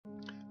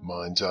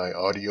Mind's Eye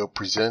Audio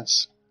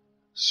presents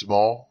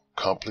Small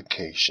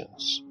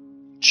Complications,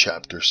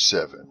 Chapter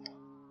 7.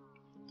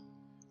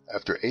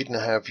 After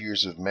 8.5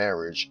 years of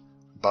marriage,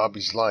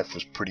 Bobby's life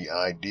was pretty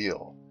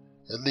ideal.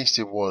 At least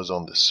it was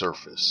on the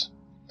surface.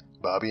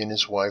 Bobby and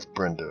his wife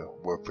Brenda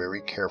were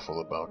very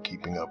careful about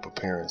keeping up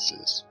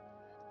appearances.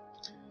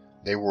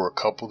 They were a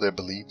couple that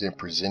believed in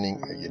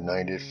presenting a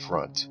united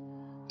front.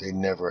 They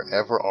never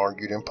ever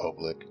argued in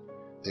public.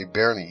 They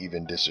barely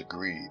even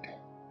disagreed.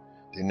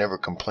 They never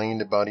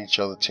complained about each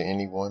other to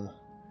anyone.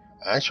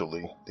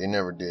 Actually, they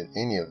never did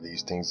any of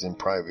these things in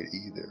private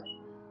either.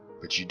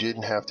 But you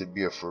didn't have to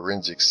be a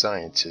forensic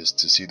scientist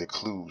to see the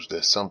clues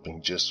that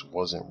something just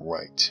wasn't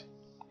right.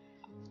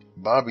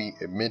 Bobby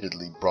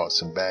admittedly brought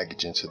some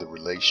baggage into the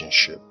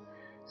relationship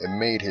and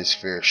made his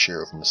fair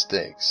share of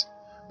mistakes,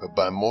 but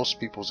by most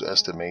people's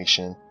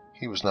estimation,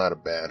 he was not a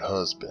bad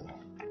husband.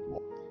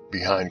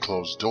 Behind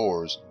closed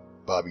doors,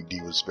 Bobby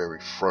D was very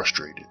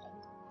frustrated.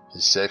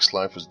 His sex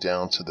life was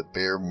down to the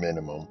bare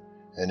minimum,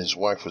 and his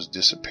wife was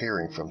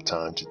disappearing from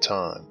time to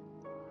time.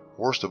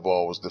 Worst of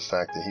all was the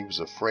fact that he was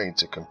afraid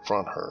to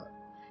confront her.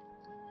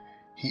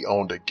 He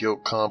owned a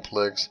guilt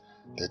complex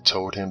that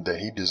told him that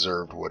he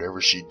deserved whatever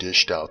she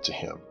dished out to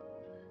him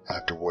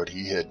after what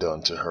he had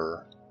done to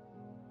her.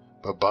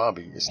 But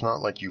Bobby, it's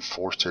not like you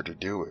forced her to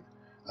do it.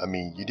 I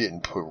mean, you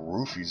didn't put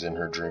roofies in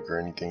her drink or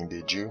anything,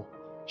 did you?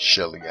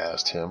 Shelley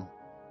asked him.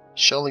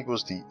 Shelley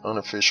was the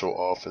unofficial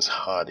office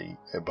hottie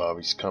at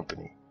Bobby's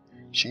company.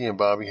 She and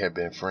Bobby had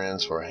been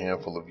friends for a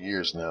handful of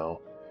years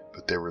now,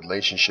 but their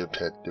relationship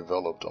had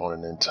developed on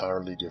an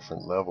entirely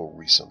different level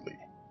recently.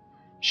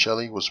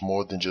 Shelley was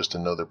more than just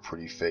another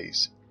pretty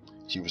face.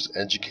 She was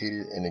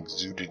educated and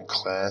exuded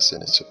class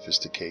and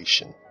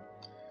sophistication.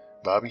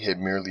 Bobby had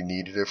merely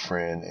needed a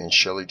friend, and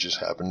Shelley just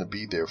happened to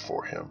be there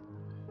for him.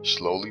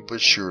 Slowly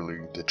but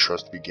surely, the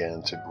trust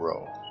began to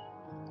grow.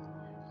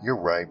 You're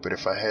right, but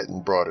if I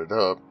hadn't brought it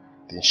up,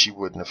 then she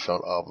wouldn't have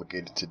felt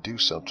obligated to do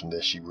something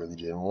that she really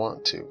didn't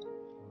want to.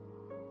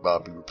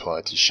 Bobby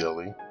replied to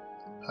Shelley,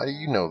 How do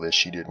you know that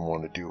she didn't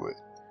want to do it?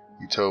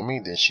 You told me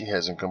that she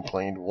hasn't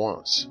complained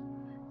once.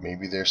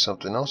 Maybe there's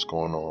something else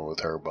going on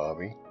with her,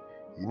 Bobby.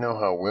 You know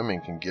how women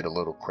can get a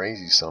little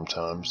crazy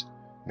sometimes.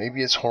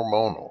 Maybe it's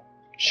hormonal,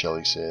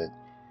 Shelley said.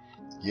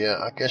 Yeah,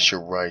 I guess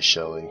you're right,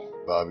 Shelley,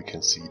 Bobby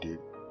conceded.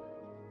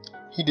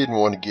 He didn't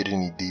want to get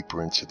any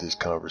deeper into this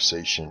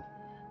conversation.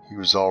 He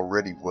was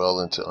already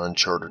well into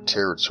uncharted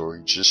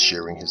territory just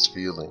sharing his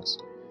feelings.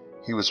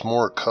 He was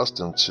more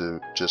accustomed to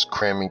just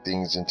cramming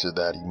things into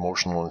that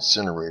emotional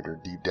incinerator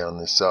deep down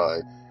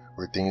inside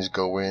where things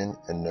go in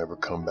and never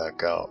come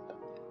back out.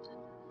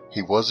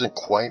 He wasn't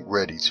quite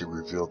ready to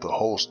reveal the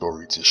whole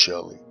story to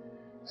Shelley.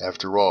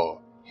 After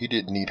all, he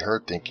didn't need her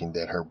thinking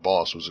that her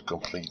boss was a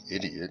complete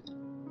idiot.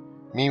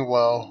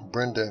 Meanwhile,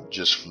 Brenda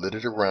just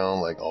flitted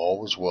around like all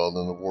was well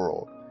in the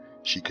world.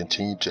 She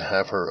continued to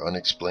have her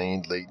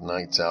unexplained late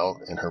nights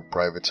out and her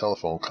private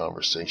telephone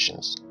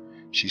conversations.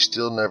 She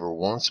still never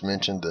once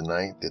mentioned the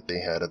night that they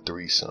had a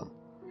threesome.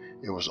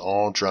 It was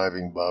all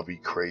driving Bobby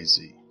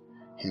crazy.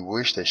 He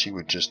wished that she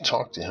would just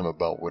talk to him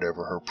about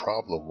whatever her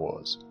problem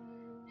was.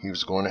 He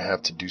was going to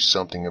have to do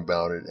something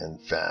about it,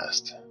 and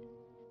fast.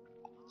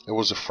 It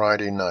was a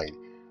Friday night,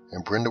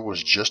 and Brenda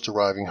was just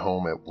arriving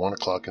home at 1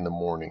 o'clock in the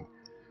morning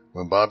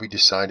when Bobby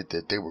decided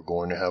that they were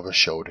going to have a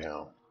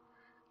showdown.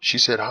 She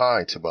said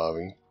hi to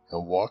Bobby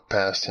and walked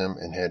past him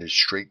and headed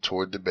straight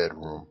toward the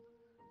bedroom.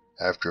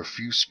 After a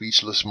few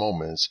speechless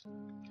moments,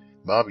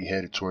 Bobby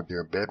headed toward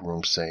their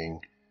bedroom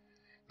saying,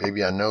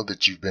 Baby, I know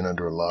that you've been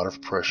under a lot of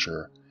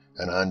pressure,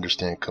 and I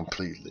understand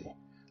completely.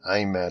 I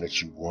ain't mad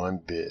at you one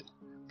bit,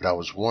 but I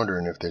was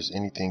wondering if there's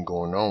anything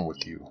going on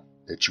with you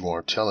that you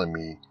aren't telling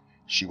me.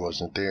 She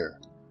wasn't there.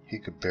 He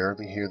could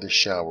barely hear the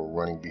shower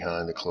running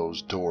behind the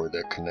closed door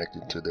that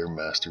connected to their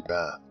master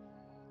bath.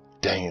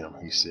 Damn,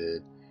 he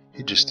said.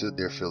 He just stood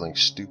there feeling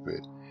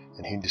stupid,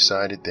 and he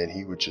decided that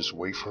he would just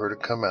wait for her to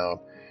come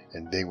out,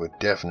 and they would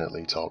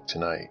definitely talk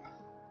tonight.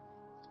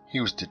 He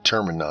was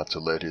determined not to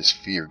let his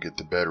fear get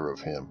the better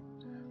of him,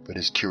 but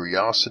his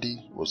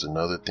curiosity was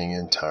another thing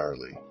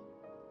entirely.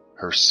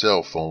 Her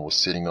cell phone was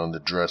sitting on the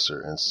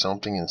dresser, and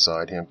something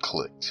inside him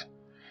clicked.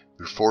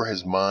 Before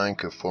his mind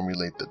could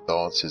formulate the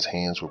thoughts, his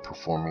hands were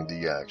performing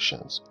the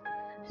actions.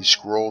 He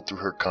scrolled through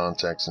her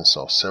contacts and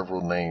saw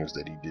several names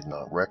that he did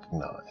not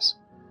recognize.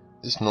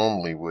 This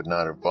normally would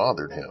not have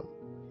bothered him.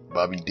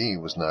 Bobby D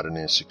was not an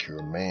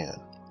insecure man.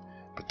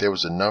 But there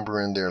was a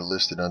number in there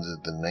listed under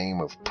the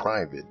name of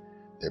Private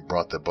that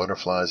brought the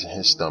butterflies in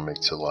his stomach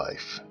to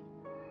life.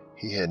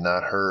 He had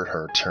not heard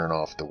her turn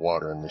off the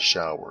water in the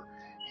shower.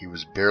 He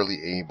was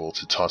barely able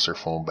to toss her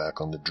phone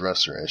back on the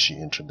dresser as she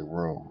entered the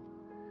room.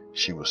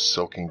 She was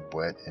soaking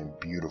wet and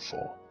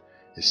beautiful.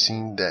 It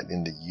seemed that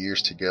in the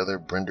years together,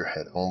 Brenda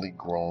had only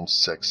grown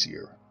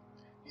sexier.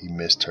 He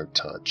missed her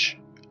touch.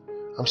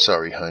 I'm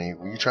sorry, honey,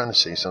 were you trying to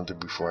say something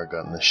before I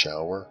got in the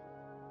shower?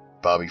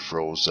 Bobby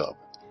froze up.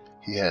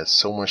 He had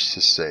so much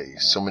to say,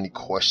 so many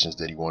questions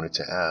that he wanted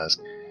to ask,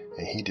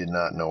 and he did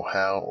not know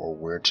how or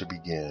where to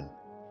begin.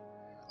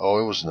 Oh,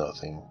 it was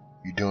nothing.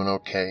 "You doing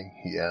okay?"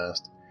 he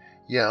asked.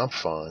 "Yeah, I'm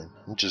fine.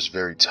 I'm just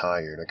very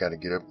tired. I gotta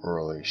get up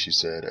early," she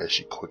said as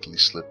she quickly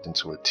slipped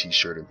into a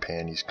t-shirt and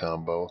panties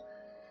combo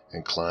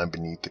and climbed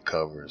beneath the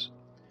covers.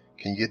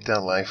 "Can you get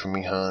that light for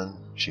me, hon?"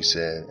 she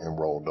said, and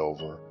rolled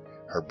over,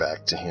 her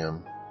back to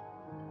him.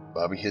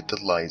 Bobby hit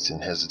the lights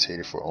and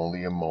hesitated for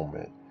only a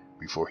moment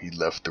before he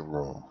left the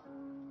room.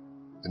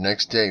 The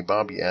next day,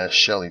 Bobby asked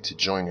Shelly to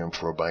join him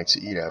for a bite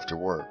to eat after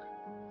work.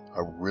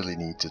 "I really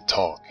need to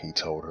talk," he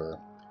told her.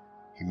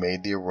 He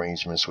made the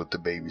arrangements with the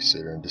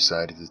babysitter and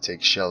decided to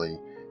take Shelly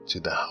to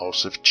the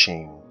House of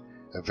Ching,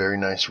 a very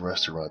nice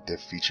restaurant that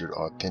featured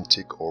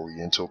authentic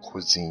Oriental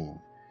cuisine.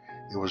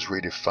 It was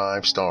rated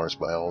 5 stars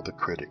by all the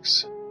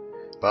critics.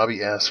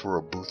 Bobby asked for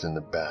a booth in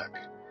the back.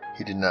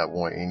 He did not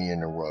want any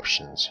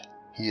interruptions.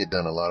 He had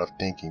done a lot of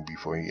thinking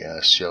before he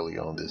asked Shelly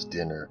on this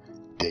dinner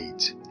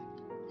date.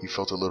 He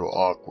felt a little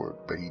awkward,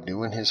 but he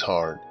knew in his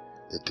heart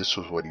that this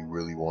was what he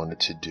really wanted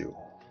to do.